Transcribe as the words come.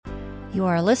You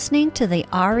are listening to the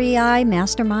REI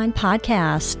Mastermind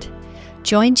Podcast.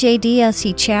 Join JD as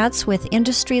he chats with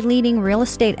industry-leading real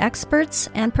estate experts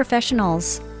and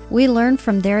professionals. We learn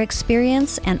from their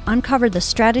experience and uncover the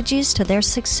strategies to their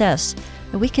success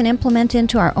that we can implement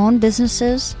into our own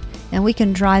businesses, and we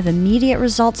can drive immediate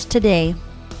results today.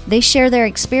 They share their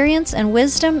experience and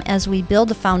wisdom as we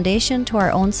build a foundation to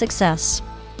our own success.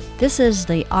 This is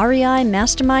the REI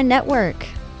Mastermind Network.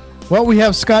 Well, we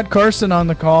have Scott Carson on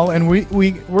the call, and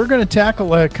we're going to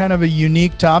tackle a kind of a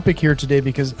unique topic here today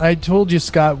because I told you,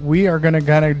 Scott, we are going to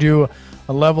kind of do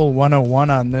a level 101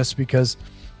 on this because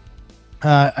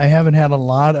I haven't had a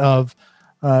lot of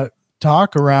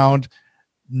talk around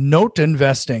note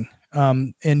investing.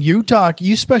 And you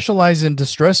specialize in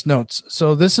distressed notes.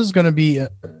 So this is going to be a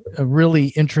really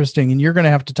interesting, and you're going to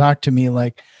have to talk to me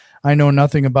like I know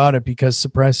nothing about it because,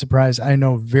 surprise, surprise, I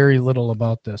know very little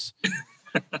about this.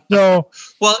 So,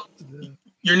 well,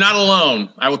 you're not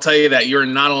alone. I will tell you that you're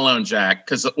not alone, Jack,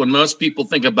 because when most people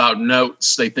think about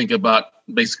notes, they think about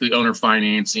basically owner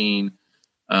financing,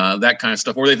 that kind of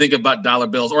stuff, or they think about dollar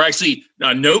bills, or actually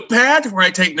a notepad where I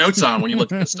take notes on when you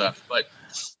look at this stuff. But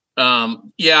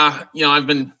yeah,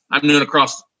 I'm known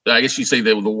across, I guess you say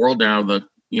the world now, the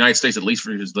United States at least,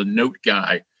 as the note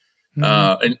guy.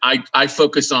 And I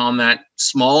focus on that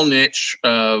small niche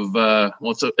of,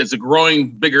 it's a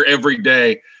growing bigger every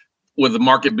day with the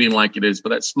market being like it is, but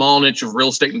that small niche of real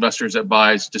estate investors that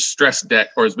buys distressed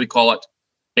debt, or as we call it,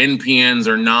 NPNs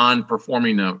or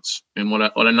non-performing notes. And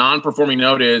what a non-performing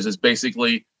note is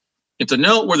basically, it's a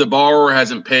note where the borrower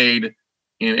hasn't paid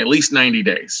in at least 90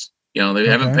 days. They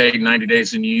haven't paid 90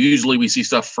 days, and usually we see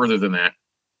stuff further than that.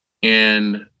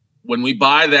 And when we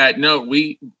buy that note,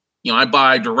 I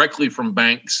buy directly from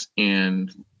banks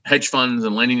and hedge funds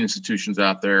and lending institutions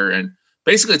out there. And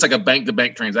basically it's like a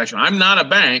bank-to-bank transaction. I'm not a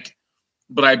bank,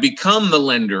 but I become the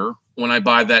lender when I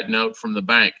buy that note from the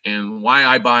bank. And why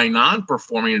I buy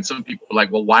non-performing, and some people are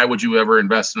like, well, why would you ever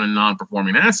invest in a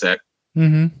non-performing asset?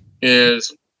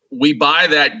 Is we buy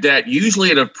that debt usually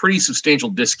at a pretty substantial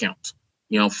discount,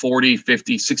 40,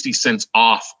 50, 60 cents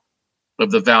off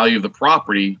of the value of the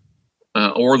property.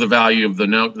 Or the value of the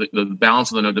note, the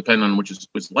balance of the note, depending on which is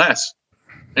less.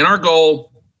 And our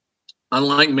goal,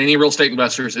 unlike many real estate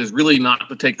investors, is really not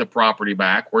to take the property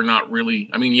back. We're not really,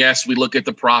 yes, we look at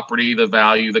the property, the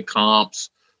value, the comps,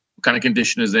 what kind of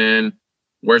condition is in,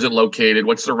 where's it located,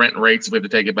 what's the rent rates if we have to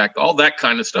take it back, all that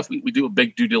kind of stuff. We do a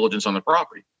big due diligence on the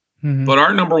property. But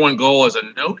our number one goal as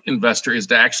a note investor is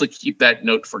to actually keep that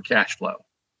note for cash flow.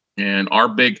 And our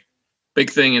big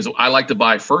thing is I like to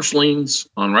buy first liens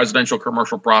on residential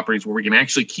commercial properties where we can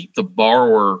actually keep the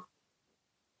borrower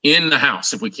in the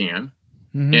house if we can,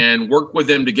 and work with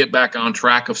them to get back on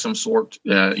track of some sort,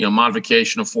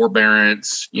 modification of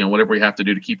forbearance, whatever we have to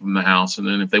do to keep them in the house. And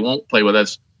then if they won't play with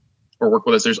us or work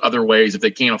with us, there's other ways. If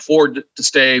they can't afford to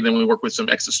stay, then we work with some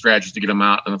exit strategies to get them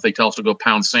out. And if they tell us to go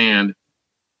pound sand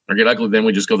or get ugly, then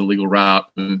we just go the legal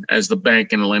route. And as the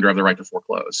bank and the lender have the right to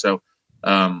foreclose. So,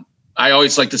 I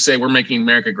always like to say we're making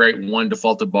America great one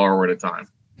defaulted borrower at a time.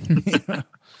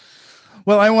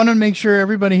 Well, I want to make sure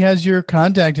everybody has your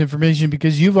contact information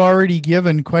because you've already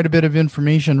given quite a bit of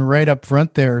information right up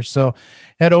front there. So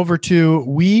head over to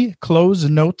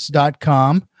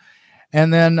weclosenotes.com.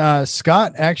 And then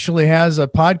Scott actually has a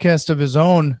podcast of his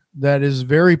own that is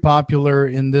very popular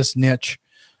in this niche.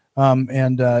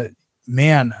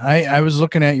 Man, I was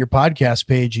looking at your podcast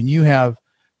page and you have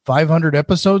 500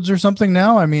 episodes or something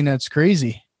now. That's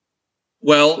crazy.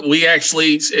 Well, I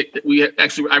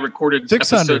recorded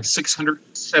 600.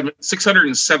 episode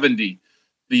 670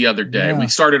 the other day. Yeah. We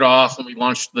started off when we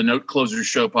launched the Note Closers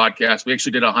Show podcast. We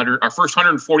actually did our first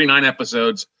 149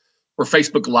 episodes were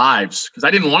Facebook Lives because I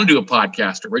didn't want to do a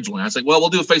podcast originally. I was like, well, we'll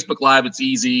do a Facebook Live. It's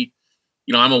easy.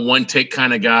 I'm a one take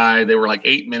kind of guy. They were like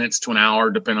 8 minutes to an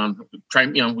hour, depending on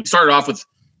trying. We started off with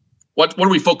what are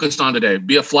we focused on today?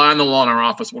 Be a fly on the wall in our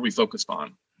office. What are we focused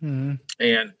on? And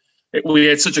we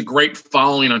had such a great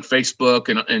following on Facebook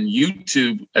and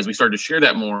YouTube as we started to share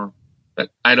that more, that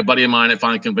I had a buddy of mine that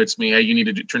finally convinced me, hey, you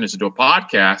need to turn this into a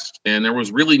podcast. And there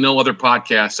was really no other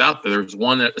podcasts out there. There was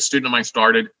one that a student of mine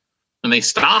started and they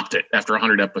stopped it after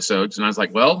 100 episodes. And I was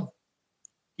like, well,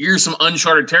 here's some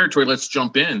uncharted territory. Let's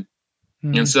jump in.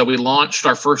 And so we launched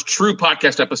our first true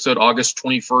podcast episode, August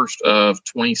 21st of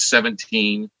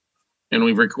 2017. And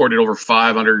we've recorded over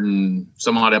 500 and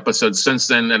some odd episodes since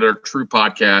then that are true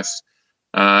podcasts.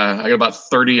 I got about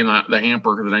 30 in the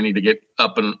hamper that I need to get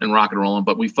up and rock and rolling.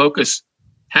 But we focus,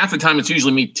 half the time it's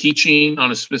usually me teaching on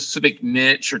a specific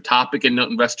niche or topic in note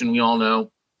investing. We all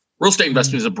know real estate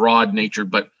investing is a broad nature,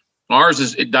 but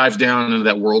ours it dives down into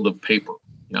that world of paper.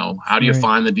 How do you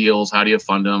find the deals? How do you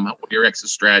fund them? What are your exit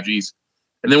strategies?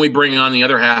 And then we bring on the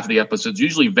other half of the episodes,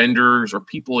 usually vendors or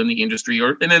people in the industry,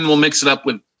 and then we'll mix it up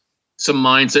with some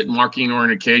mindset and marketing or an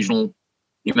occasional,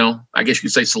 I guess you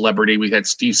could say celebrity. We had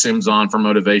Steve Sims on for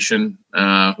Motivation,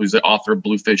 who's the author of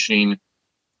Blue Fishing.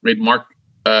 We had Mark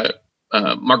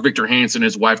Victor Hansen,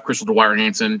 his wife, Crystal Dwyer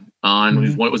Hansen, on,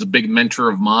 who was a big mentor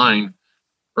of mine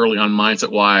early on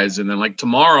mindset wise. And then like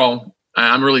tomorrow,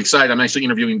 I'm really excited. I'm actually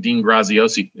interviewing Dean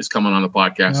Graziosi is coming on the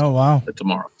podcast. Oh, wow.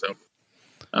 Tomorrow.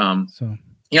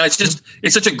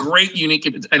 It's such a great, unique,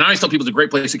 and I always tell people it's a great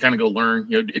place to kind of go learn.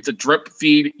 It's a drip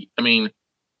feed. I mean,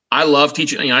 I love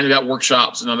teaching. I got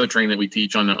workshops and other training that we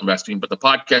teach on investing, but the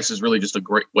podcast is really just a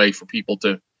great way for people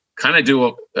to kind of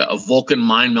do a Vulcan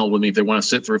mind meld with me if they want to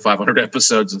sit through 500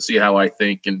 episodes and see how I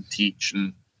think and teach.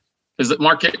 And because the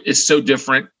market is so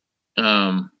different,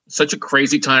 such a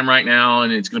crazy time right now,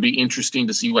 and it's going to be interesting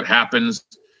to see what happens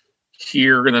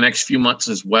here in the next few months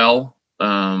as well.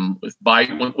 If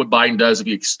Biden, what Biden does, if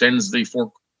he extends the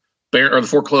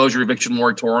foreclosure eviction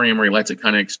moratorium, or he lets it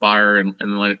kind of expire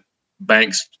and let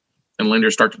banks and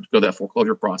lenders start to go that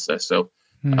foreclosure process. So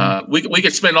we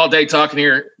could spend all day talking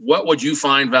here. What would you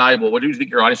find valuable? What do you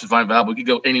think your audience would find valuable? We could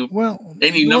go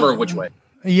any number of which way.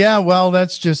 Yeah, well,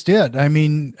 that's just it. I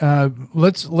mean,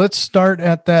 let's start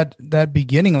at that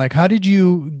beginning. Like, how did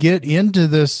you get into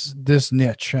this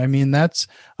niche? I mean, that's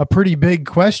a pretty big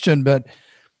question, but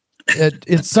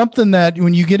it's something that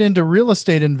when you get into real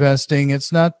estate investing,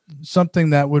 it's not something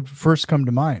that would first come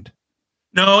to mind.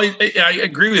 No, I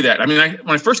agree with that. I mean,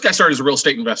 when I first got started as a real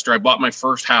estate investor, I bought my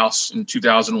first house in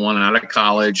 2001 out of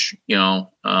college.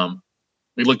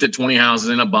 We looked at 20 houses,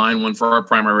 ended up buying one for our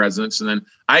primary residence. And then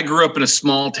I grew up in a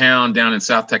small town down in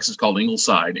South Texas called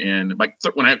Ingleside. And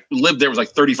when I lived there, it was like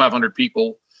 3,500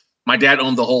 people. My dad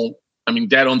owned the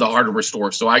hardware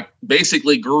store. So I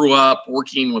basically grew up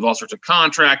working with all sorts of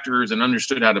contractors and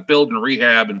understood how to build and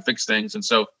rehab and fix things. And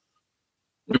so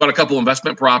we bought a couple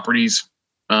investment properties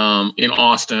in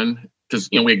Austin because,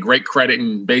 we had great credit.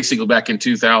 And basically back in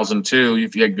 2002,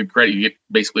 if you had good credit, you get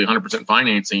basically 100%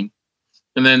 financing.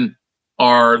 And then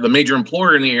the major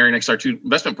employer in the area next to our two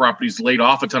investment properties laid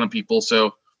off a ton of people.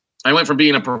 So I went from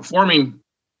being a performing,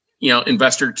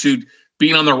 investor to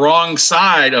being on the wrong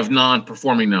side of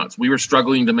non-performing notes. We were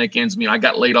struggling to make ends meet. I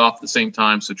got laid off at the same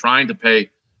time. So trying to pay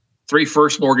 3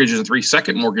 first mortgages and 3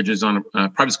 second mortgages on a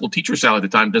private school teacher salary at the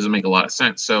time doesn't make a lot of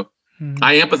sense. So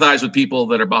I empathize with people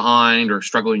that are behind or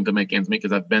struggling to make ends meet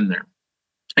because I've been there.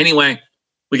 Anyway,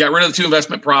 we got rid of the 2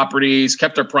 investment properties,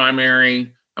 kept our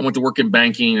primary. I went to work in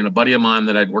banking, and a buddy of mine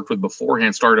that I'd worked with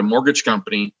beforehand started a mortgage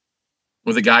company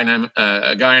with a guy and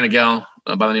a gal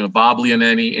by the name of Bob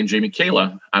Leonetti and Jamie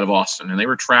Kayla out of Austin. And they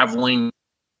were traveling.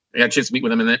 I got a chance to meet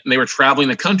with them, and they were traveling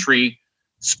the country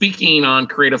speaking on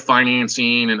creative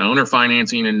financing and owner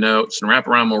financing and notes and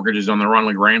wraparound mortgages on the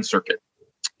Ronald Grand circuit.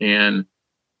 And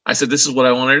I said, this is what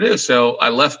I want to do. So I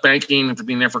left banking after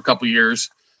being there for a couple of years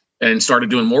and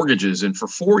started doing mortgages. And for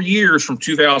 4 years, from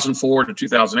 2004 to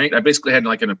 2008, I basically had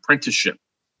like an apprenticeship.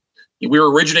 We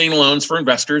were originating loans for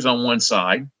investors on one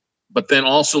side, but then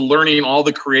also learning all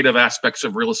the creative aspects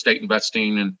of real estate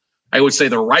investing. And I would say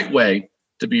the right way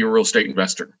to be a real estate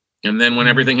investor. And then when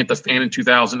everything hit the fan in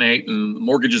 2008 and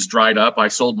mortgages dried up, I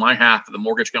sold my half of the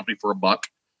mortgage company for $1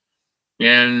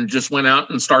 and just went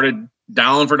out and started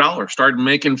dialing for dollars, started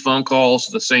making phone calls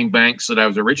to the same banks that I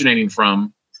was originating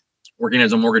from, working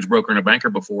as a mortgage broker and a banker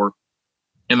before.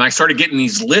 And I started getting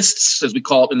these lists, as we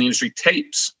call it in the industry,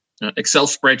 tapes, Excel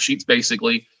spreadsheets,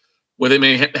 basically, where they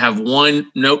may have one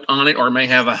note on it or may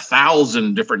have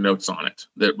 1,000 different notes on it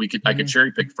that I could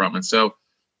cherry pick from. And so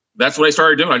that's what I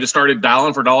started doing. I just started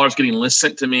dialing for dollars, getting lists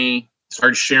sent to me,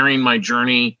 started sharing my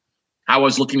journey, how I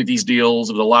was looking at these deals.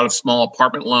 It was a lot of small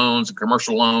apartment loans and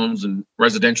commercial loans and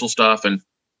residential stuff, and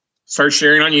started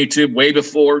sharing on YouTube way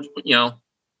before,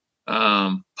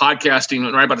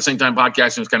 podcasting. Right about the same time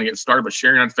podcasting was kind of getting started, but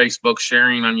sharing on Facebook,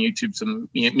 sharing on YouTube, some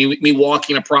me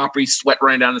walking a property, sweat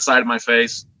running down the side of my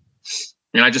face.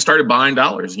 And I just started buying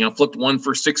dollars, flipped one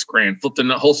for $6,000, flipped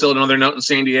a wholesale another note in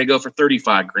San Diego for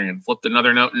 $35,000, flipped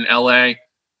another note in LA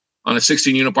on a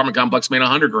 16-unit apartment complex, made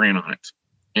 $100,000 on it,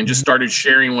 and just started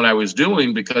sharing what I was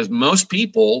doing, because most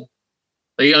people,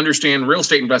 they understand real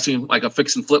estate investing like a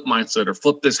fix and flip mindset, or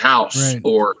flip this house, right,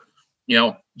 or,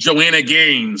 Joanna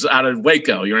Gaines out of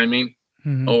Waco, you know what I mean?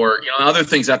 Mm-hmm. Or, other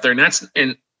things out there.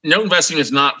 And note investing is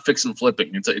not fix and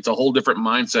flipping. It's a whole different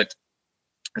mindset.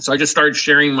 And so I just started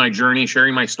sharing my journey,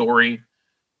 sharing my story,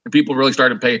 and people really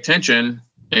started to pay attention,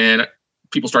 and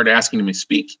people started asking me to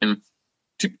speak. And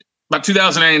about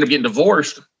 2008, I ended up getting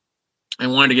divorced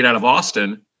and wanted to get out of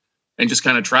Austin. and just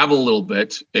kind of travel a little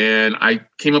bit. And I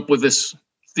came up with this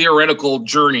theoretical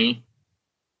journey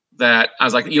that I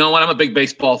was like, you know what? I'm a big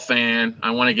baseball fan.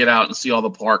 I want to get out and see all the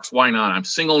parks. Why not? I'm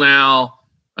single now.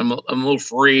 I'm a little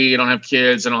free. I don't have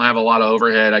kids. I don't have a lot of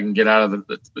overhead. I can get out of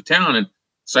the town. And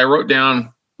so I wrote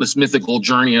down this mythical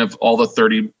journey of all the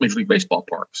 30 Major League Baseball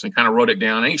parks and kind of wrote it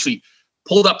down. I actually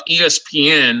pulled up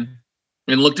ESPN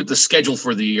and looked at the schedule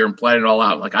for the year and planned it all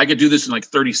out. Like I could do this in like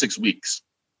 36 weeks.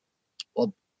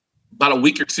 Well, about a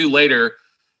week or two later,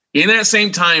 in that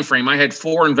same time frame, I had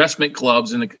 4 investment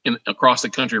clubs across the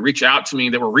country reach out to me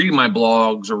that were reading my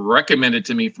blogs or recommended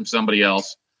to me from somebody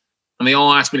else, and they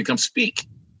all asked me to come speak.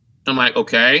 I'm like,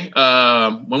 okay,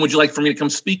 when would you like for me to come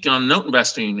speak on note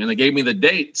investing? And they gave me the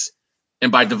dates,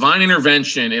 and by divine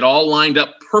intervention, it all lined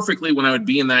up perfectly when I would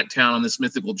be in that town on this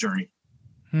mythical journey.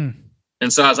 And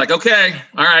so I was like, okay,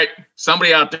 all right,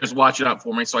 somebody out there is watching out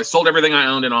for me. So I sold everything I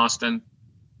owned in Austin,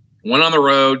 went on the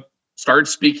road, started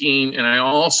speaking, and I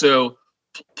also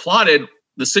plotted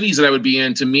the cities that I would be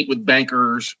in to meet with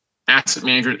bankers, asset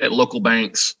managers at local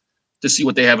banks to see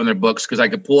what they have in their books, because I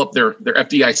could pull up their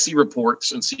FDIC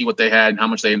reports and see what they had and how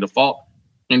much they had in default.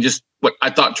 And just what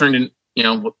I thought turned in,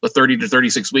 the 30 to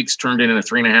 36 weeks turned in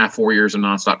 3.5, 4 years of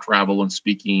nonstop travel and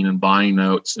speaking and buying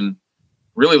notes. And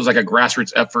really it was like a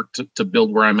grassroots effort to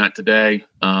build where I'm at today.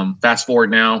 Fast forward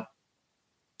now,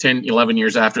 10, 11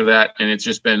 years after that, and it's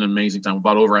just been an amazing time. We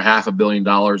bought over $500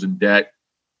 million in debt.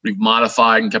 We've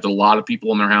modified and kept a lot of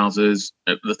people in their houses.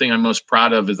 The thing I'm most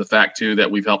proud of is the fact, too, that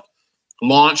we've helped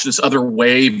launch this other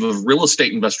wave of real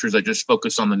estate investors that just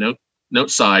focus on the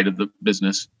note side of the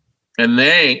business. And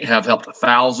they have helped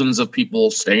thousands of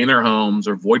people stay in their homes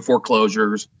or avoid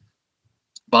foreclosures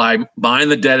by buying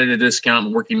the debt at a discount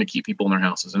and working to keep people in their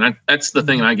houses. And that's the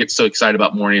thing I get so excited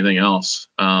about more than anything else.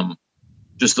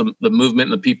 Just the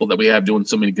movement and the people that we have doing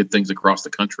so many good things across the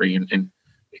country. And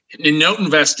in note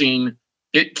investing,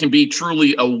 it can be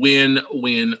truly a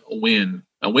win-win-win.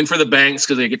 A win for the banks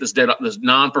because they get this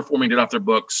non-performing debt off their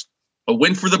books. A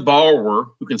win for the borrower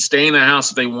who can stay in the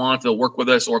house if they want. They'll work with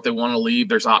us, or if they want to leave,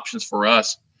 there's options for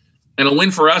us. And a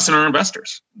win for us and our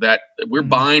investors that we're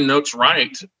buying notes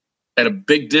right at a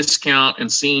big discount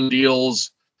and seeing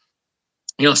deals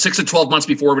 6 to 12 months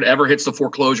before it ever hits the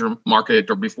foreclosure market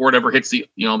or before it ever hits the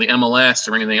MLS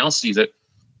or anything else sees it.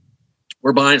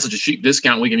 We're buying such a cheap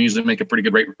discount, we can usually make a pretty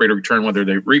good rate of return, whether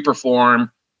they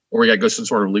reperform or we got to go some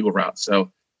sort of legal route.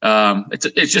 So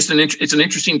it's just an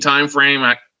interesting time frame.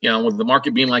 With the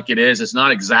market being like it is, it's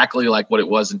not exactly like what it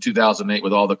was in 2008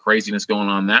 with all the craziness going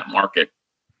on in that market.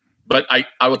 But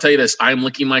I will tell you this, I'm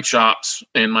licking my chops,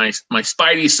 and my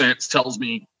spidey sense tells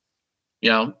me,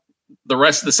 the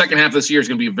rest of the second half of this year is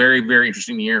going to be a very, very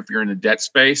interesting year if you're in the debt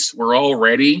space. We're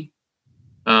already,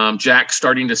 Jack,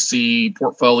 starting to see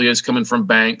portfolios coming from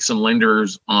banks and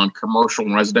lenders on commercial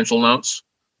and residential notes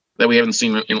that we haven't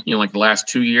seen in like the last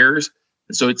 2 years.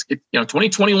 And so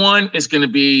 2021 is going to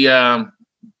be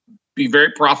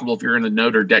very profitable if you're in the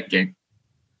note or debt game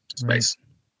space. Right.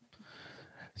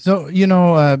 So,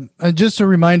 just to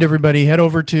remind everybody, head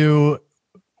over to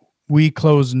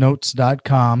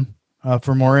weclosenotes.com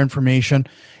for more information.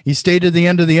 You stayed to the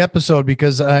end of the episode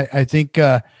because I think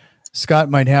Scott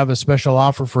might have a special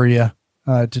offer for you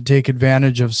to take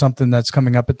advantage of something that's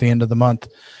coming up at the end of the month.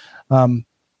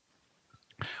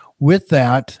 With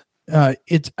that,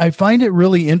 I find it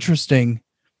really interesting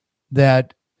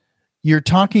that you're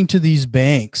talking to these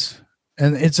banks,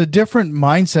 and it's a different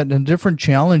mindset and a different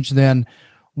challenge than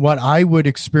what I would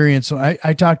experience. So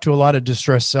I talk to a lot of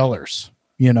distressed sellers,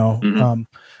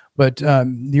 but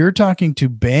you're talking to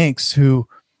banks who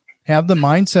have the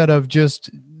mindset of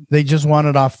they just want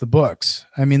it off the books.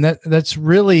 I mean, that's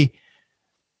really,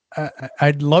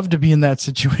 I'd love to be in that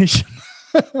situation.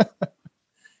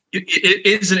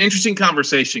 It is an interesting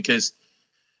conversation because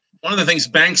one of the things,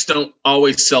 banks don't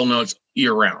always sell notes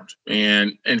year round.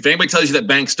 And if anybody tells you that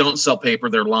banks don't sell paper,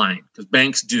 they're lying, because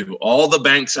banks do. All the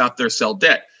banks out there sell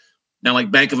debt. Now,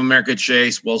 like Bank of America,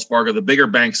 Chase, Wells Fargo, the bigger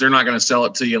banks, they're not going to sell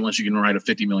it to you unless you can write a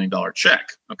 $50 million check.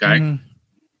 Okay. Mm-hmm.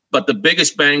 But the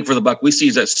biggest bang for the buck we see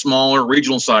is that smaller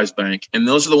regional size bank. And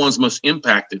those are the ones most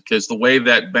impacted because the way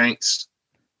that banks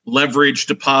leverage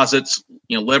deposits,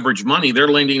 leverage money, they're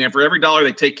lending, and for every dollar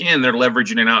they take in, they're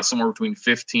leveraging it out somewhere between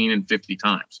 15 and 50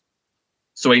 times.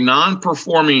 So a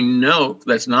non-performing note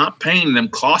that's not paying them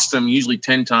costs them usually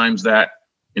 10 times that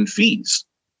in fees.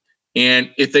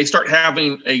 And if they start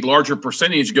having a larger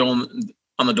percentage going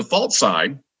on the default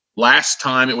side, last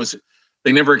time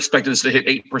they never expected us to hit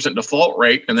 8% default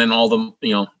rate, and then all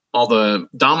the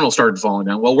dominoes started falling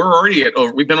down. Well,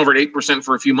 we've been over at 8%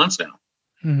 for a few months now.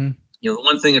 Mm-hmm. The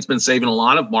one thing that's been saving a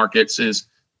lot of markets is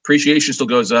appreciation still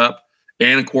goes up.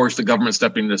 and of course the government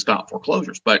stepping in to stop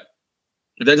foreclosures. But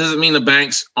that doesn't mean the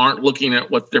banks aren't looking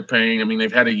at what they're paying. I mean,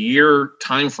 they've had a year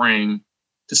time frame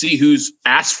to see who's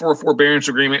asked for a forbearance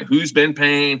agreement, who's been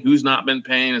paying, who's not been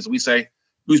paying, as we say,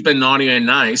 who's been naughty and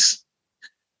nice,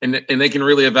 and they can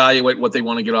really evaluate what they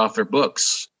want to get off their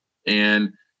books.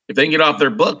 And if they can get off their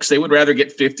books, they would rather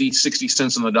get 50, 60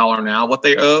 cents on the dollar now, what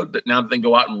they owed, but now that they can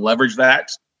go out and leverage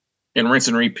that and rinse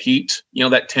and repeat,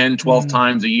 that 10, 12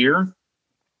 times a year,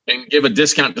 and give a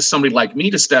discount to somebody like me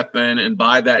to step in and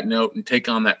buy that note and take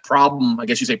on that problem, I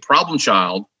guess you say problem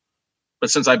child.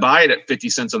 But since I buy it at 50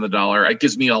 cents on the dollar, it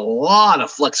gives me a lot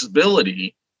of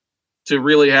flexibility to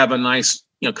really have a nice,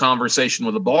 conversation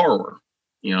with the borrower.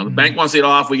 The bank wants it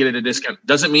off, we get it at a discount.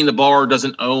 Doesn't mean the borrower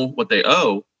doesn't owe what they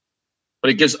owe, but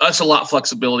it gives us a lot of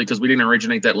flexibility because we didn't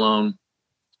originate that loan.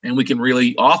 And we can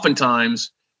really,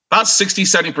 oftentimes, about 60,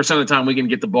 70% of the time, we can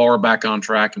get the borrower back on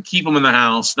track and keep them in the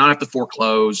house, not have to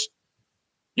foreclose.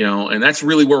 And that's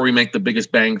really where we make the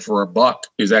biggest bang for our buck,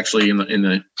 is actually in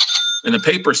the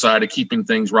paper side of keeping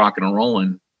things rocking and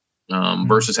rolling,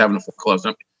 versus having to foreclose.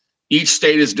 Now, each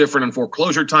state is different in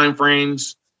foreclosure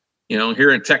timeframes.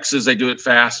 Here in Texas, they do it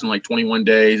fast in like 21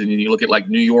 days. And you look at like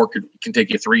New York, it can take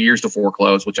you 3 years to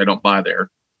foreclose, which I don't buy there.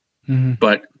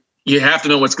 But you have to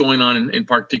know what's going on in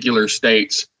particular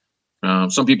states.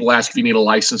 Some people ask if you need a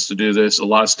license to do this. A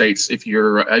lot of states, if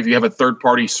you have a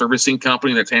third-party servicing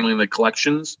company that's handling the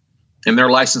collections, and they're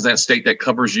licensed in that state, that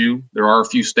covers you. There are a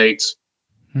few states.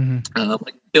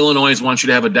 Like Illinois wants you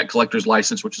to have a debt collector's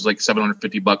license, which is like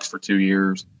 $750 for 2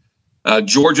 years.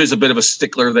 Georgia is a bit of a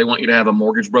stickler. They want you to have a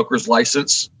mortgage broker's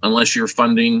license unless you're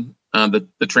funding the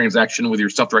transaction with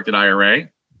your self-directed IRA.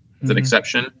 It's an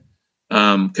exception.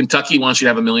 Kentucky wants you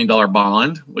to have $1 million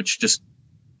bond, which just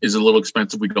is a little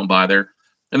expensive. We don't buy there.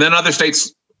 And then other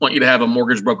states want you to have a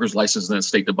mortgage broker's license in that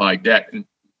state to buy debt. And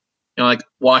like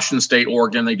Washington State,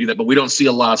 Oregon, they do that, but we don't see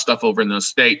a lot of stuff over in those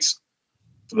states.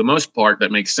 For the most part,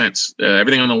 that makes sense.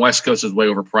 Everything on the West Coast is way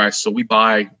overpriced, so we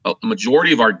buy a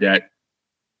majority of our debt.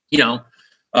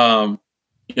 If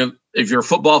you're a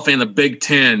football fan, the Big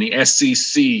Ten, the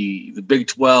SEC, the Big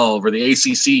 12, or the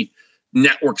ACC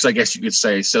networks, I guess you could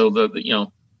say. So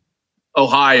the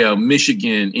Ohio,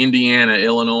 Michigan, Indiana,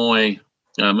 Illinois,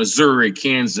 Missouri,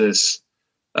 Kansas,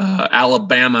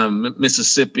 Alabama,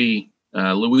 Mississippi,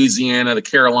 Louisiana, the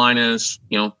Carolinas,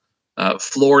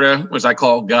 Florida, as I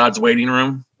call God's waiting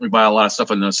room. We buy a lot of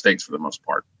stuff in those states for the most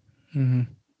part.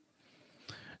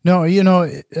 No,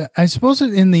 I suppose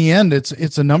in the end,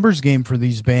 it's a numbers game for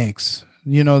these banks.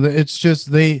 It's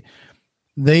just they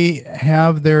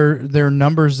have their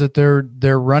numbers that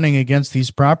they're running against these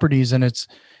properties, and it's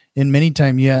in many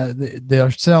times,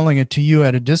 they're selling it to you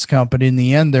at a discount, but in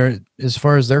the end, as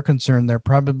far as they're concerned, they're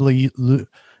probably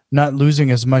not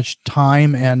losing as much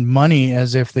time and money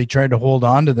as if they tried to hold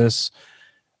on to this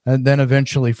and then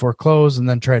eventually foreclose and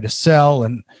then try to sell.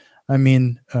 And I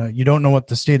mean, you don't know what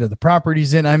the state of the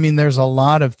property's in. I mean, there's a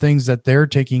lot of things that they're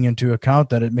taking into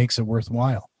account that it makes it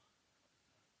worthwhile.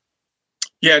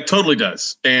 Yeah, it totally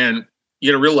does. And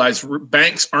you got to realize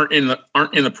banks aren't in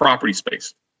the property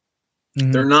space.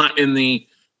 They're not in the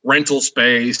rental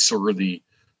space or the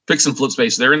fix and flip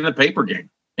space. They're in the paper game.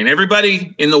 And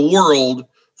everybody in the world,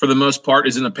 for the most part,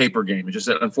 is in the paper game. It's just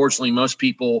that, unfortunately, most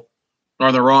people are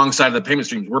on the wrong side of the payment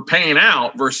streams. We're paying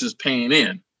out versus paying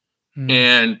in.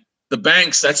 And the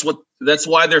banks, that's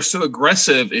why they're so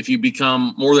aggressive. If you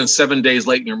become more than 7 days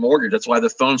late in your mortgage, that's why the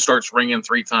phone starts ringing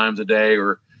 3 times a day,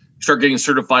 or start getting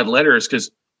certified letters.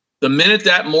 Because the minute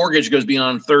that mortgage goes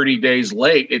beyond 30 days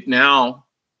late, it now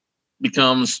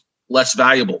becomes less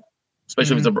valuable,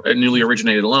 especially if it's a newly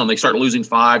originated loan. They start losing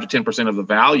 5 to 10% of the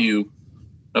value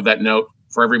of that note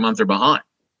for every month they're behind.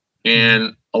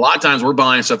 And a lot of times we're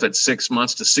buying stuff that's 6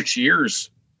 months to 6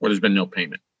 years where there's been no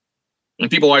payment.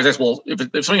 And people always ask, well, if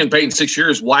something hadn't paid in 6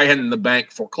 years, why hadn't the bank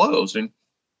foreclosed? And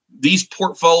these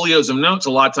portfolios of notes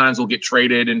a lot of times will get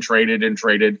traded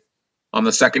on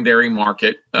the secondary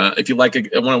market. If you want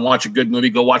to watch a good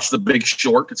movie, go watch The Big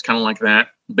Short. It's kind of like that.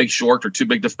 Big Short, or Too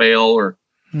Big to Fail, or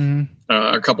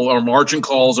a couple, or Margin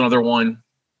Call's another one.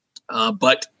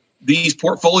 But these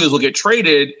portfolios will get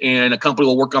traded, and a company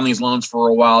will work on these loans for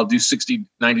a while, do 60,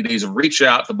 90 days of reach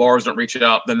out. If the borrowers don't reach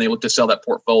out, then they look to sell that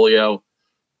portfolio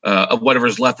of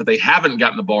whatever's left that they haven't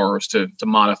gotten the borrowers to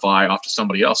modify off to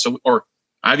somebody else. So, or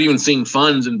I've even seen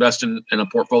funds invest in a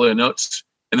portfolio of notes,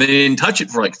 and they didn't touch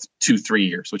it for like 2-3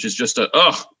 years, which is just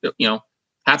half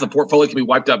the portfolio can be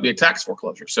wiped out via tax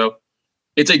foreclosure. So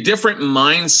it's a different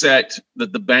mindset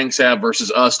that the banks have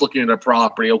versus us looking at a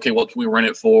property. Okay, what can we rent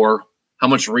it for? How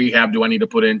much rehab do I need to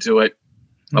put into it?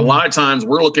 A lot of times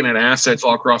we're looking at assets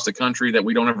all across the country that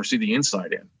we don't ever see the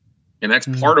inside in. And that's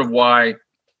part of why,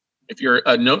 if you're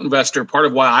a note investor, part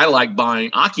of why I like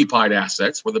buying occupied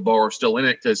assets where the borrower's still in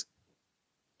it, because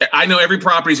I know every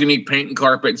property is going to need paint and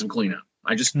carpet and some cleanup.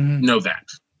 I just know that.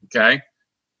 Okay.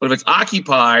 But if it's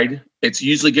occupied, it's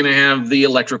usually going to have the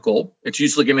electrical. It's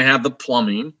usually going to have the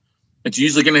plumbing. It's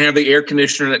usually going to have the air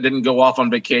conditioner that didn't go off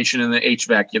on vacation and the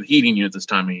HVAC, the heating unit this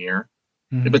time of year.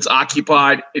 If it's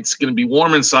occupied, it's going to be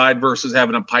warm inside versus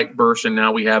having a pipe burst. And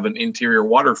now we have an interior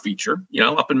water feature,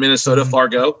 up in Minnesota,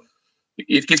 Fargo.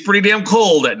 It gets pretty damn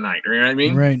cold at night. You know what I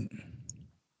mean? Right.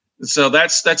 So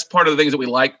that's part of the things that we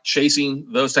like, chasing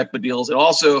those type of deals. It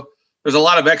also, there's a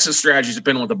lot of exit strategies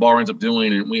depending on what the borrower ends up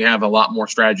doing. And we have a lot more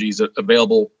strategies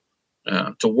available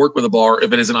to work with a borrower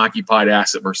if it is an occupied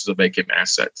asset versus a vacant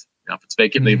asset. Now, if it's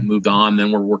vacant, they've moved on,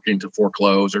 then we're working to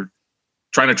foreclose or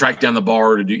trying to track down the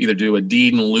borrower to either do a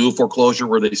deed in lieu foreclosure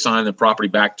where they sign the property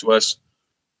back to us,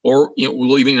 or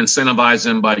we'll even incentivize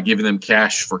them by giving them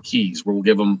cash for keys, where we'll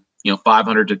give them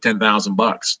 $500 to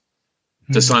 $10,000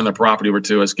 to sign the property over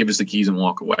to us, give us the keys and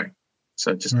walk away.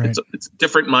 So it's a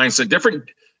different mindset, different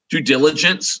due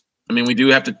diligence. I mean, we do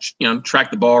have to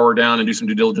track the borrower down and do some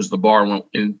due diligence of the borrower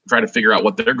and try to figure out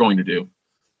what they're going to do.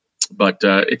 But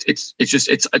it's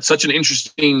such an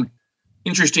interesting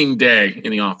day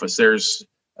in the office. There's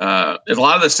a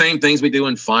lot of the same things we do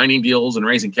in finding deals and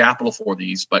raising capital for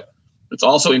these, but it's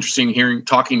also interesting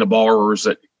talking to borrowers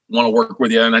that want to work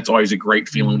with you, and that's always a great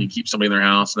feeling when you keep somebody in their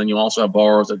house. And then you also have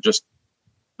borrowers that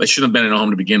they shouldn't have been in a home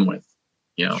to begin with,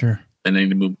 Sure. And they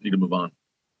need to move on.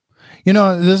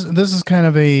 This is kind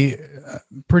of a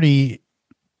pretty.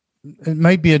 It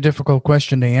might be a difficult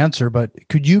question to answer, but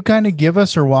could you kind of give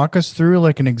us or walk us through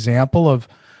like an example of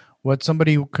what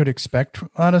somebody could expect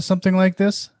out of something like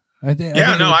this? I'd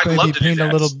love to paint a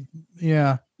little.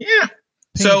 Yeah. Yeah.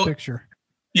 Paint a picture.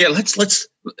 Yeah. Let's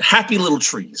happy little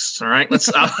trees. All right.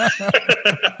 Let's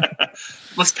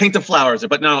let's paint the flowers.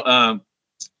 But no,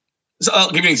 so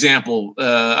I'll give you an example.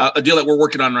 A deal that we're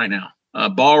working on right now.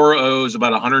 Borrower owes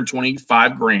about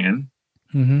 $125,000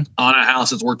 on a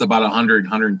house that's worth about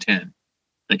 110.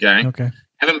 Okay.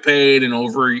 Haven't paid in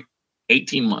over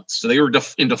 18 months. So they were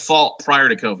in default prior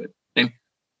to COVID. And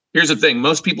here's the thing.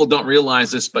 Most people don't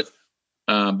realize this, but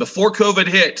before COVID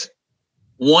hit,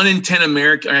 1 in 9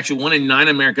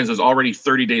 Americans was already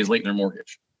 30 days late in their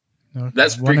mortgage. Okay.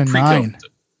 That's pre-COVID.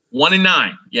 1 in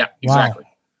 9. Yeah, exactly. Wow.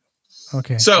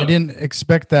 Okay. So I didn't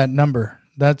expect that number.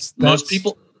 That's most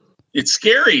people. It's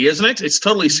scary, isn't it? It's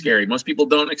totally scary. Most people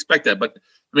don't expect that. But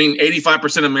I mean,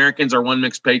 85% of Americans are one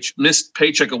missed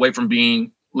paycheck away from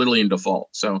being literally in default.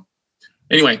 So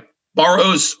anyway,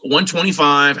 borrows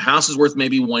 125, house is worth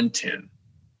maybe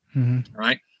 110.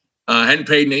 Right? Hadn't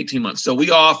paid in 18 months. So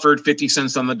we offered 50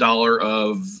 cents on the dollar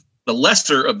of the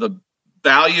lesser of the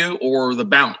value or the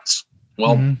balance.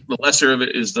 Well, the lesser of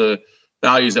it is the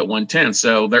values at 110.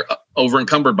 So they're over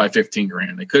encumbered by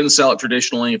 $15,000. They couldn't sell it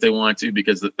traditionally if they wanted to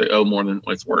because they owe more than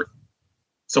what it's worth.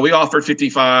 So we offered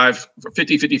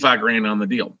 $55,000 on the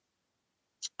deal.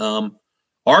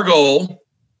 Our goal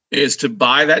is to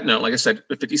buy that note. Like I said,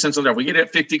 50 cents on the dollar. We get it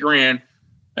at $50,000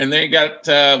 and they got,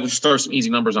 we'll just throw some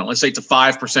easy numbers on it. Let's say it's a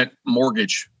 5%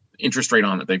 mortgage interest rate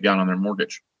on it they've got on their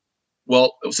mortgage.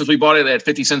 Well, since we bought it at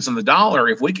 50 cents on the dollar,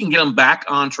 if we can get them back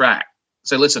on track,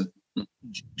 say, listen,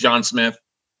 John Smith,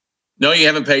 no, you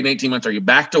haven't paid in 18 months. Are you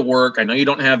back to work? I know you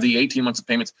don't have the 18 months of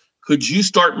payments. Could you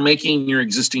start making your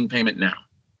existing payment now?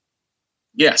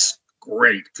 Yes.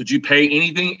 Great. Could you pay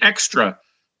anything extra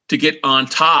to get on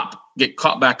top, get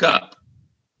caught back up?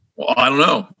 Well, I don't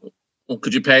know. Well,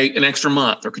 could you pay an extra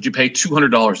month or could you pay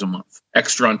 $200 a month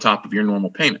extra on top of your normal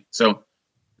payment? So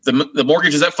the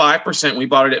mortgage is at 5%. We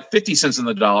bought it at 50 cents on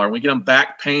the dollar and we get them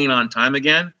back paying on time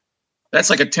again. That's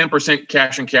like a 10%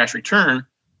 cash and cash return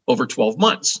over 12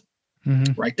 months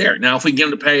right there. Now, if we can get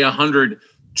them to pay $100,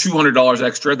 $200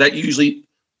 extra, that usually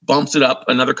bumps it up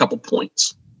another couple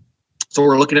points. So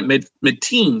we're looking at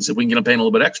mid-teens if we can get them paying a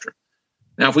little bit extra.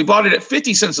 Now, if we bought it at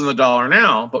 50 cents on the dollar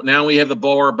now, but now we have the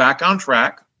borrower back on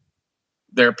track,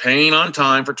 they're paying on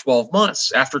time for 12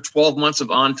 months. After 12 months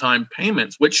of on-time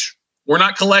payments, which we're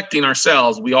not collecting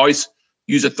ourselves, we always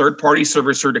use a third-party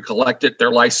servicer to collect it.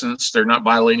 They're licensed. They're not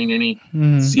violating any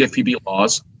CFPB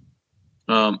laws.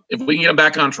 If we can get them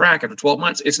back on track after 12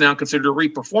 months, it's now considered a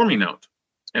reperforming note.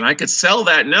 And I could sell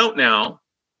that note now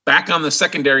back on the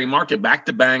secondary market, back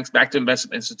to banks, back to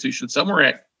investment institutions, somewhere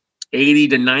at 80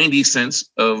 to 90 cents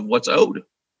of what's owed.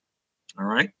 All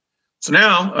right. So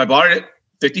now I bought it at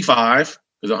 55,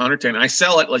 because 110. I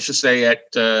sell it, let's just say at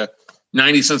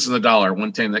 90 cents on the dollar,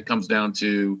 110. That comes down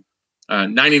to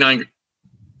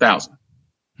 99,000.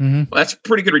 Well, that's a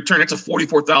pretty good return. It's a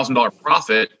 $44,000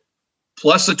 profit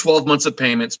plus the 12 months of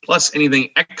payments, plus anything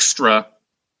extra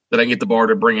that I can get the borrower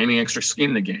to bring, any extra skin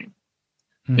in the game.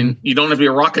 Mm-hmm. And you don't have to be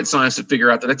a rocket scientist to figure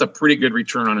out that that's a pretty good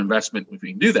return on investment if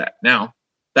we can do that. Now,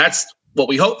 that's what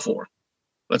we hope for.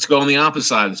 Let's go on the opposite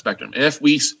side of the spectrum. If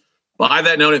we buy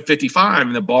that note at 55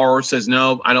 and the borrower says,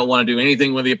 no, I don't want to do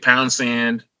anything with the pound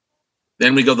sand,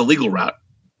 then we go the legal route.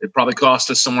 It probably costs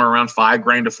us somewhere around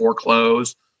 $5,000 to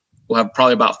foreclose. We'll have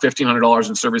probably about $1,500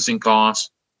 in servicing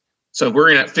costs. So if we're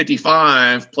in at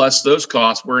 55 plus those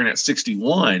costs, we're in at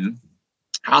 61.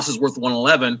 House is worth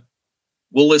 111.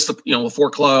 We'll we'll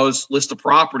foreclose, list the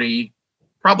property,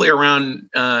 probably around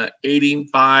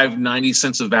 85, 90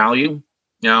 cents of value.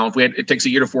 Now, it takes a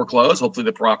year to foreclose. Hopefully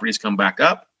the properties come back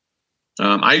up.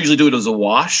 I usually do it as a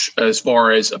wash as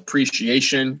far as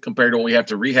appreciation compared to what we have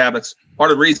to rehab. It's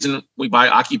part of the reason we buy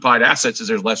occupied assets is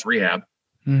there's less rehab.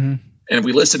 Mm-hmm. And if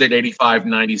we list it at 85,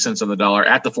 90 cents on the dollar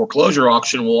at the foreclosure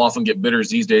auction, we'll often get bidders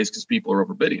these days because people are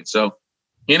overbidding. So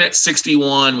in at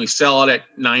 61, we sell it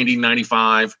at 90,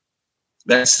 95.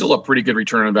 That's still a pretty good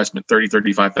return on investment,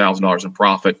 $30,000, $35,000 in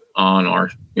profit on our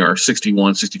 $61,000,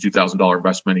 $62,000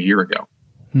 investment a year ago.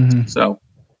 Mm-hmm. So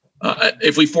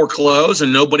if we foreclose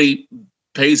and nobody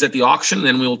pays at the auction,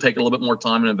 then we will take a little bit more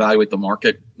time and evaluate the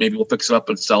market. Maybe we'll fix it up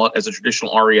and sell it as a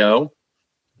traditional REO.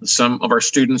 Some of our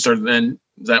students are then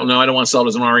that, no, I don't want to sell it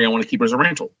as an REO. I want to keep it as a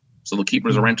rental. So they'll keep it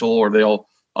as a rental, or they'll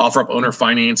offer up owner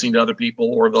financing to other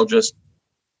people, or they'll just,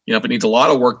 if it needs a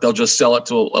lot of work, they'll just sell it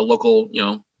to a local,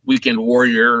 weekend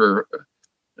warrior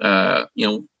or,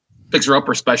 fixer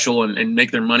upper special and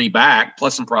make their money back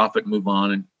plus some profit and move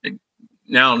on. And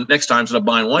now next time, instead of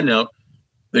buying one note,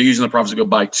 they're using the profits to go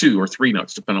buy 2 or 3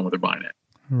 notes, depending on what they're buying at.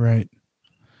 Right.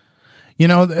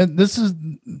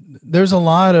 There's a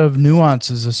lot of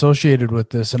nuances associated with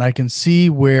this, and I can see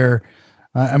where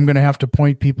I'm going to have to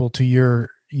point people to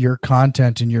your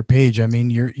content and your page. I mean,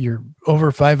 you're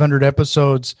over 500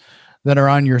 episodes that are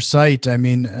on your site. I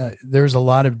mean, there's a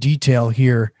lot of detail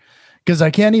here, because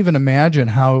I can't even imagine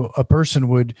how a person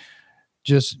would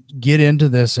just get into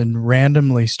this and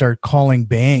randomly start calling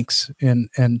banks and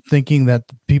thinking that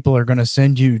people are going to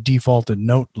send you defaulted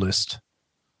note list.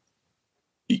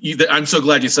 I'm so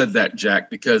glad you said that,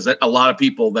 Jack, because a lot of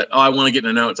people that, I want to get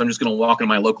in the notes, I'm just going to walk in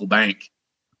my local bank.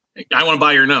 I want to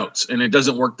buy your notes. And it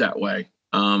doesn't work that way.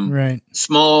 Right.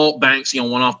 Small banks,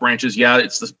 one-off branches. Yeah,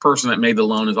 it's the person that made the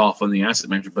loan is often the asset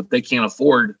manager, but they can't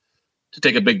afford to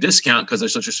take a big discount because they're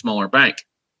such a smaller bank.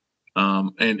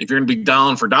 And if you're going to be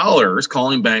dialing for dollars,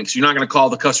 calling banks, you're not going to call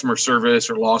the customer service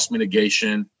or loss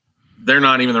mitigation. They're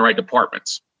not even the right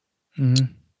departments. Mm-hmm.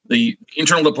 The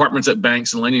internal departments at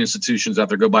banks and lending institutions out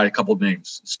there go by a couple of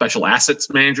names. Special assets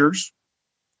managers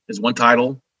is one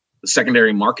title. The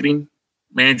secondary marketing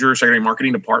manager, secondary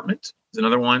marketing department is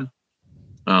another one.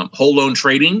 Whole loan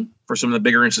trading for some of the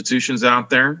bigger institutions out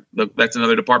there. That's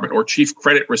another department, or chief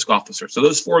credit risk officer. So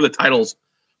those 4 are the titles.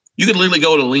 You could literally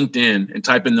go to LinkedIn and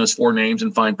type in those 4 names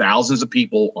and find thousands of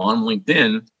people on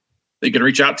LinkedIn that you can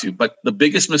reach out to. But the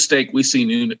biggest mistake we see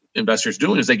new investors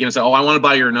doing is they get and say, I want to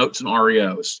buy your notes and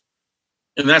REOs.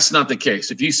 And that's not the case.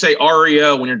 If you say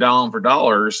REO when you're dialing for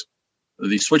dollars,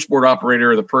 the switchboard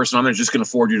operator or the person on there is just going to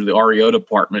forward you to the REO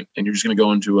department, and you're just going to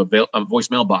go into a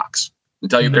voicemail box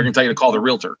and tell you, they're going to tell you to call the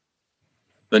realtor.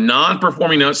 The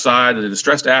non-performing note side, the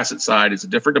distressed asset side, is a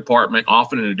different department,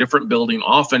 often in a different building,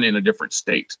 often in a different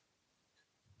state.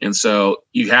 And so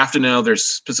you have to know there's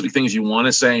specific things you want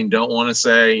to say and don't want to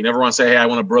say. You never want to say, hey, I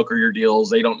want to broker your deals.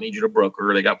 They don't need you to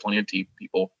broker. They got plenty of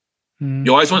people. Mm-hmm.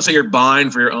 You always want to say you're buying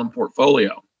for your own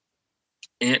portfolio.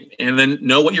 And then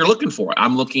know what you're looking for.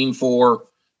 I'm looking for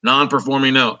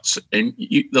non-performing notes. And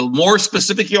the more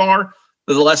specific you are,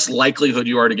 the less likelihood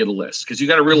you are to get a list. Because you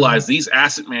got to realize these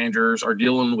asset managers are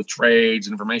dealing with trades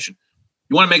and information.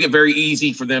 You want to make it very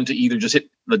easy for them to either just hit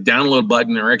the download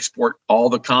button or export all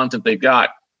the content they've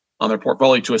got on their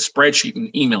portfolio to a spreadsheet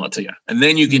and email it to you. And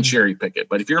then you can cherry pick it.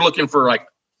 But if you're looking for I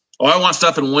want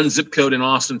stuff in one zip code in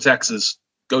Austin, Texas,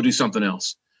 go do something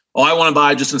else. I want to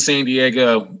buy just in San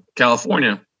Diego,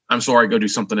 California. I'm sorry, go do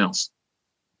something else.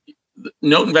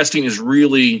 Note investing is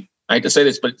really, I hate to say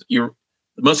this, but the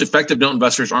most effective note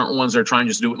investors aren't ones that are trying to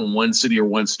just do it in one city or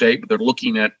one state, but they're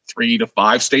looking at 3 to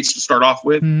 5 states to start off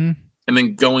with, and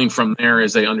then going from there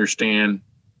as they understand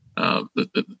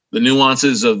the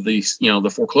nuances of the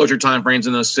foreclosure timeframes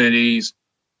in those cities.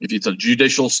 If it's a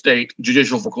judicial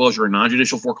foreclosure or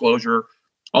non-judicial foreclosure,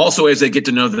 also as they get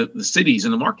to know the cities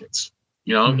and the markets.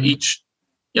 Each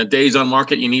days on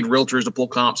market, you need realtors to pull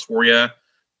comps for you.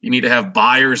 You need to have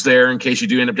buyers there in case you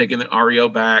do end up taking the REO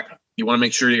back. You want to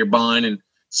make sure that you're buying in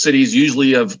cities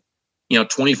usually of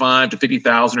 25 to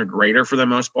 50,000 or greater for the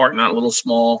most part, not little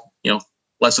small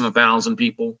less than 1,000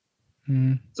 people.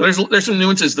 So there's some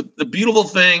nuances. The beautiful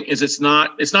thing is it's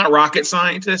not rocket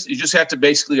scientist. You just have to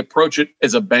basically approach it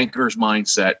as a banker's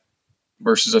mindset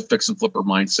versus a fix and flipper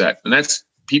mindset. And that's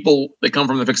people that come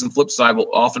from the fix and flip side will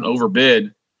often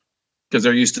overbid because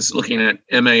they're used to looking at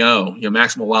MAO,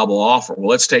 maximum allowable offer. Well,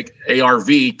 let's take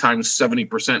ARV times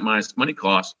 70% minus money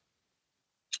cost.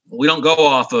 We don't go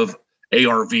off of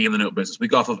ARV in the note business. We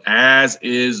go off of as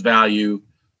is value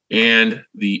and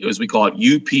the, as we call it,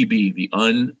 UPB, the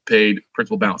unpaid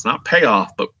principal balance, not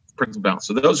payoff, but principal balance.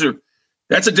 So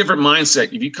that's a different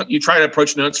mindset. If you try to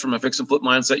approach notes from a fix and flip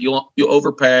mindset, you'll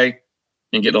overpay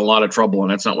and get in a lot of trouble, and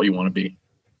that's not what you want to be.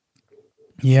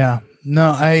 Yeah,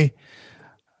 no,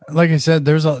 like I said,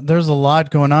 there's a lot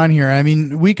going on here. I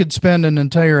mean, we could spend an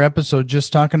entire episode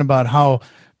just talking about how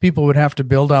people would have to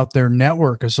build out their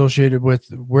network associated with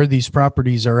where these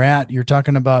properties are at. You're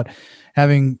talking about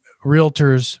having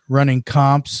realtors running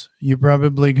comps. You're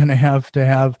probably going to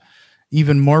have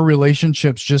even more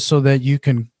relationships just so that you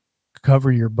can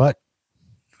cover your butt.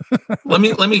 Let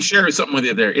me share something with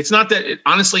you there. It's not that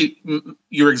honestly,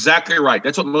 you're exactly right.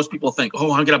 That's what most people think.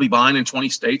 Oh, I'm going to be buying in 20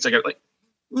 states.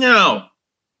 No,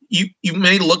 you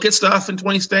may look at stuff in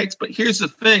 20 states, but here's the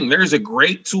thing. There's a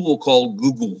great tool called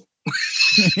Google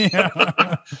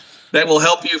that will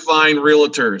help you find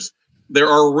realtors. There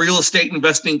are real estate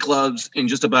investing clubs in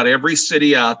just about every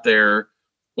city out there,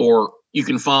 or you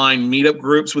can find meetup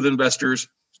groups with investors.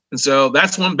 And so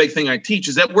that's one big thing I teach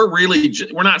is that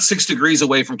we're not 6 degrees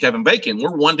away from Kevin Bacon.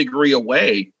 We're 1 degree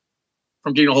away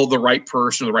from getting a hold of the right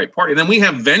person or the right party. And then we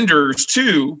have vendors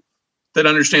too that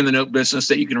understand the note business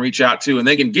that you can reach out to, and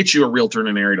they can get you a realtor in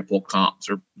an area to pull comps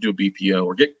or do a BPO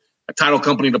or get a title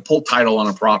company to pull title on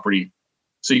a property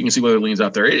so you can see whether it liens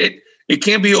out there. It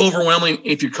can be overwhelming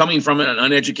if you're coming from an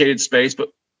uneducated space, but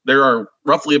there are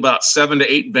roughly about 7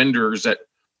 to 8 vendors that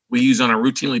we use on a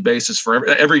routinely basis for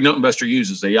every note investor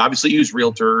uses. They obviously use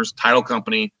realtors, title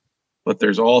company, but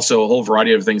there's also a whole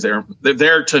variety of things there. They're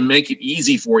there to make it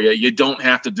easy for you. You don't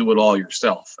have to do it all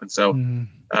yourself. And so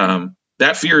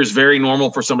that fear is very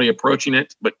normal for somebody approaching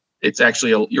it, but it's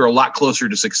actually you're a lot closer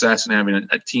to success in having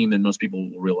a team than most people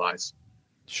will realize.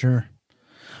 Sure.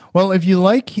 Well, if you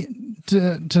like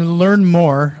to learn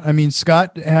more, I mean,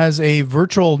 Scott has a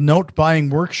virtual note buying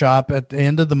workshop at the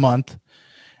end of the month.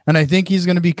 And I think he's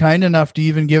going to be kind enough to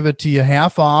even give it to you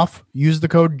half off. Use the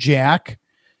code Jack,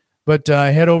 but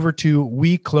head over to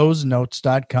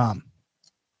weclosenotes.com.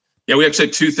 Yeah, we actually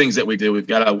have 2 things that we do. We've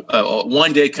got a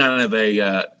 1 day kind of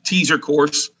a teaser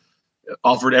course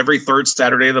offered every 3rd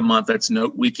Saturday of the month. That's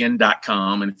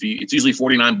noteweekend.com. And it's usually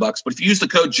 $49, but if you use the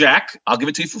code Jack, I'll give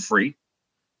it to you for free.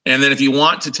 And then if you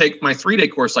want to take my 3-day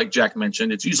course, like Jack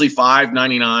mentioned, it's usually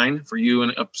 $5.99 for you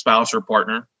and a spouse or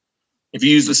partner. If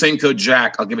you use the same code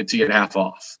Jack, I'll give it to you at half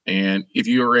off. And if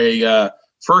you're a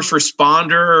first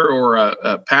responder or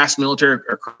a past military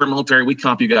or career military, we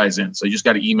comp you guys in. So you just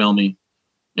got to email me,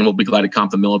 and we'll be glad to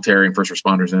comp the military and first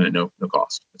responders in at no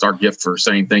cost. It's our gift for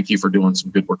saying thank you for doing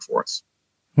some good work for us.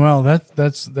 Well,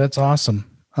 that's awesome.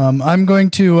 I'm going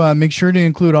to make sure to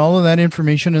include all of that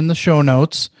information in the show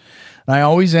notes. I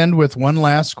always end with one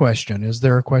last question. Is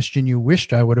there a question you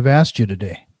wished I would have asked you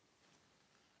today?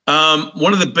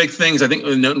 One of the big things I think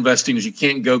with note investing is you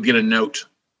can't go get a note,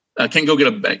 can't go get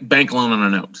a bank loan on a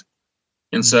note.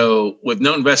 And so with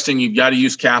note investing, you've got to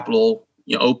use capital,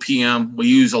 OPM. We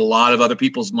use a lot of other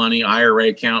people's money. IRA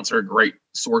accounts are a great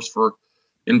source for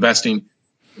investing.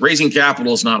 Raising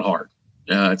capital is not hard.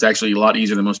 It's actually a lot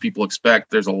easier than most people expect.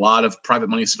 There's a lot of private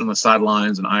money sitting on the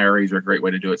sidelines, and IRAs are a great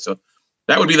way to do it. So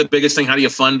that would be the biggest thing. How do you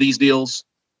fund these deals?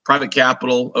 Private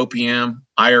capital, OPM,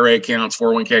 IRA accounts,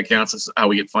 401k accounts is how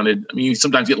we get funded. I mean, you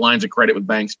sometimes get lines of credit with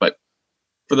banks, but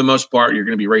for the most part, you're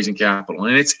going to be raising capital.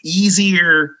 And it's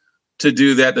easier to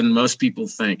do that than most people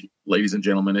think, ladies and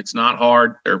gentlemen. It's not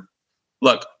hard.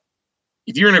 Look,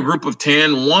 if you're in a group of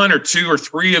 10, 1 or 2 or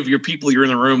 3 of your people you're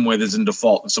in the room with is in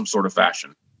default in some sort of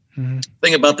fashion.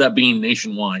 Think about that being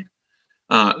nationwide.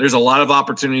 There's a lot of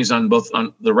opportunities on both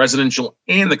on the residential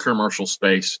and the commercial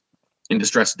space in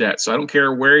distressed debt. So I don't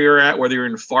care where you're at, whether you're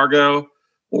in Fargo,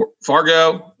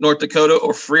 North Dakota,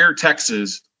 or Freer,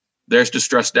 Texas, there's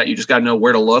distressed debt. You just got to know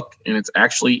where to look, and it's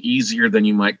actually easier than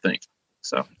you might think.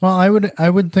 So, well, I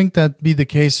would think that'd be the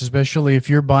case, especially if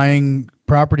you're buying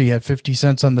property at 50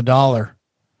 cents on the dollar.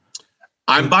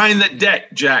 I'm buying the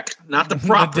debt, Jack, not the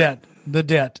property. The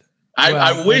debt.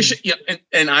 I wish,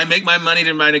 and I make my money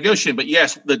to my negotiation, but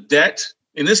yes, the debt,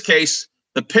 in this case,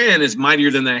 the pen is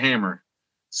mightier than the hammer.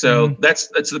 So that's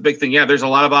the big thing. Yeah, there's a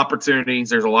lot of opportunities.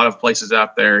 There's a lot of places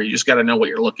out there. You just got to know what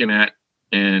you're looking at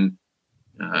and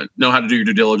know how to do your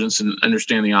due diligence and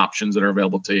understand the options that are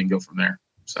available to you and go from there.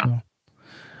 So.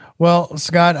 Well,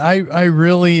 Scott, I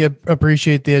really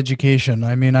appreciate the education.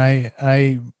 I mean,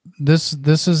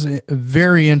 this is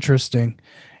very interesting,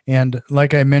 and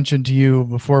like I mentioned to you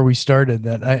before we started,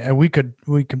 that we could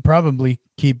probably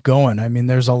keep going. I mean,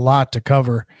 there's a lot to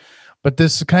cover, but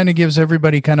this kind of gives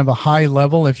everybody kind of a high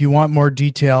level. If you want more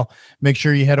detail, make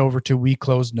sure you head over to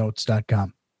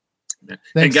weclosenotes.com. Thanks,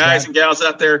 and guys and gals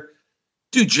out there,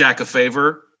 do Jack a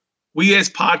favor. We as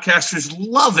podcasters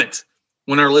love it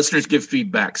when our listeners give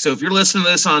feedback. So if you're listening to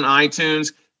this on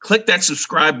iTunes, click that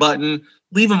subscribe button,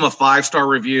 leave them a 5-star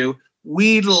review.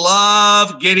 We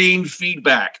love getting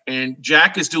feedback. And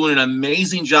Jack is doing an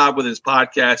amazing job with his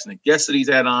podcast and the guests that he's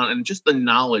had on and just the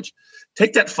knowledge.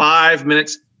 Take that 5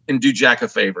 minutes and do Jack a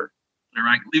favor. All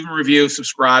right. Leave him a review,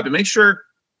 subscribe, and make sure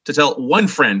to tell one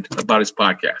friend about his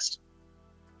podcast.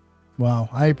 Wow.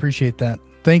 I appreciate that.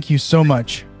 Thank you so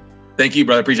much. Thank you,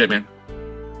 brother. Appreciate it, man.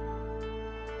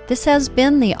 This has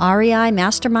been the REI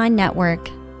Mastermind Network.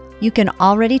 You can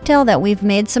already tell that we've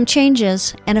made some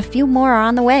changes, and a few more are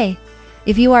on the way.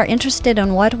 If you are interested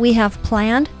in what we have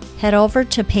planned, head over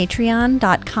to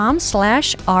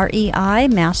patreon.com/REI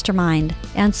Mastermind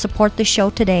and support the show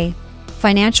today.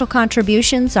 Financial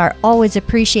contributions are always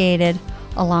appreciated,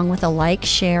 along with a like,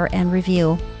 share, and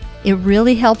review. It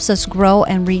really helps us grow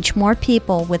and reach more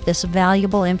people with this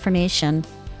valuable information.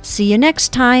 See you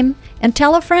next time, and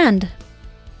tell a friend.